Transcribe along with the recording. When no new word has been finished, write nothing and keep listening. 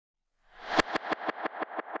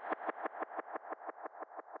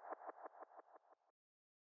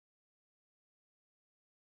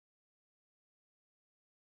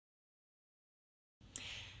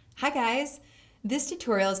Hi guys! This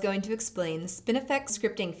tutorial is going to explain the spin effect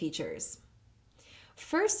scripting features.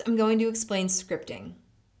 First, I'm going to explain scripting.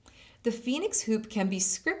 The Phoenix hoop can be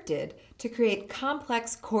scripted to create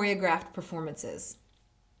complex choreographed performances,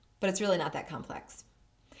 but it's really not that complex.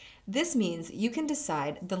 This means you can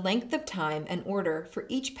decide the length of time and order for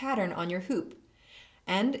each pattern on your hoop.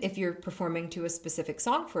 And if you're performing to a specific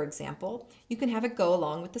song, for example, you can have it go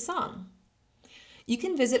along with the song. You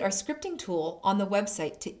can visit our scripting tool on the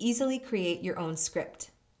website to easily create your own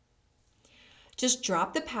script. Just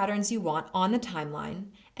drop the patterns you want on the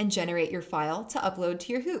timeline and generate your file to upload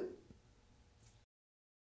to your hoop.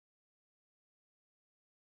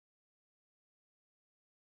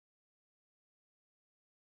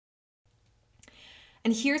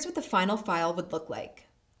 And here's what the final file would look like.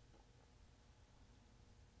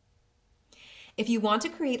 If you want to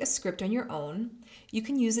create a script on your own, you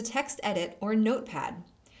can use a text edit or a notepad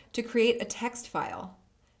to create a text file,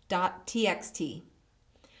 .txt.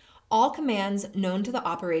 All commands known to the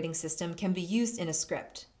operating system can be used in a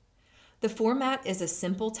script. The format is a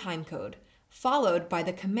simple timecode, followed by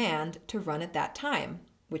the command to run at that time,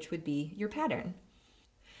 which would be your pattern.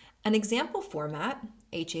 An example format,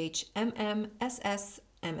 HHMM,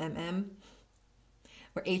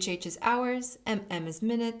 where HH is hours, MM is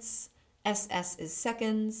minutes, SS is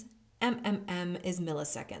seconds, MMM is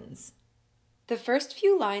milliseconds. The first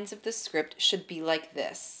few lines of the script should be like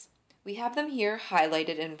this. We have them here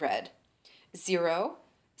highlighted in red. 0,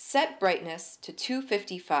 set brightness to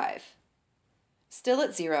 255. Still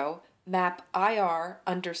at 0, map IR_AVTV,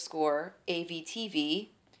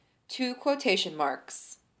 2 quotation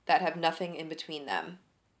marks that have nothing in between them.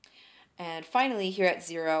 And finally, here at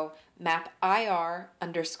 0, map IR_power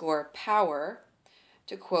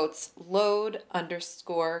to quotes load_config,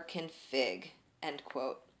 end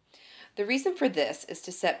quote. The reason for this is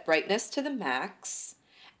to set brightness to the max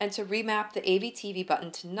and to remap the AVTV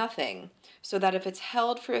button to nothing so that if it's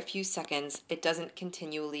held for a few seconds, it doesn't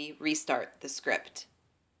continually restart the script.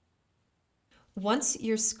 Once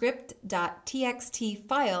your script.txt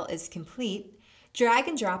file is complete, drag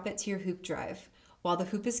and drop it to your hoop drive while the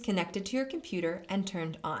hoop is connected to your computer and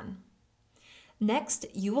turned on. Next,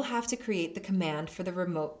 you will have to create the command for the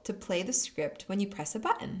remote to play the script when you press a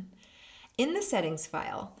button. In the settings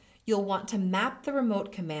file, you'll want to map the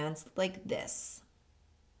remote commands like this.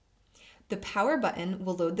 The power button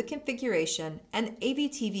will load the configuration and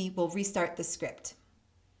AVTV will restart the script.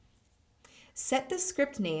 Set the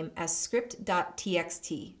script name as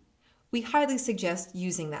script.txt. We highly suggest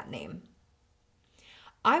using that name.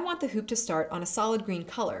 I want the hoop to start on a solid green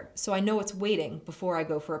color so I know it's waiting before I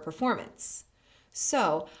go for a performance.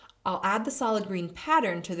 So I'll add the solid green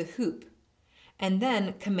pattern to the hoop and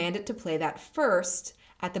then command it to play that first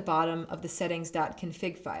at the bottom of the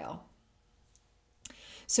settings.config file.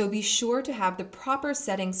 So be sure to have the proper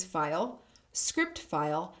settings file, script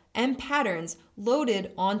file, and patterns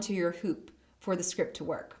loaded onto your hoop for the script to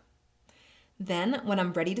work. Then when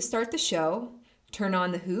I'm ready to start the show, turn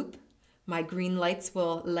on the hoop, my green lights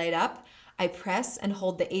will light up. I press and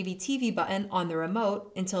hold the AVTV button on the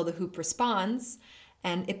remote until the hoop responds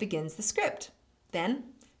and it begins the script. Then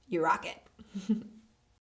you rock it.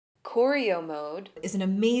 Choreo Mode is an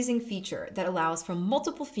amazing feature that allows for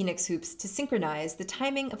multiple Phoenix hoops to synchronize the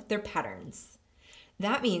timing of their patterns.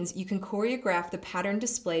 That means you can choreograph the pattern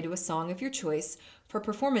display to a song of your choice for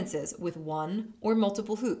performances with one or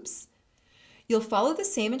multiple hoops. You'll follow the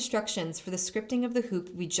same instructions for the scripting of the hoop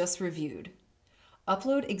we just reviewed.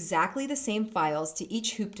 Upload exactly the same files to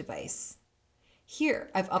each hoop device.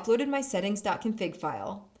 Here, I've uploaded my settings.config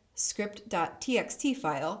file, script.txt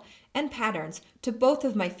file, and patterns to both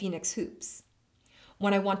of my Phoenix hoops.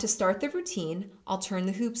 When I want to start the routine, I'll turn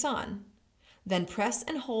the hoops on. Then press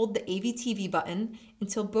and hold the AVTV button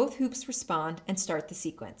until both hoops respond and start the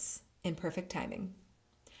sequence in perfect timing.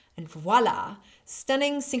 And voila!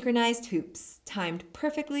 Stunning synchronized hoops, timed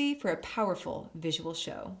perfectly for a powerful visual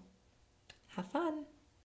show.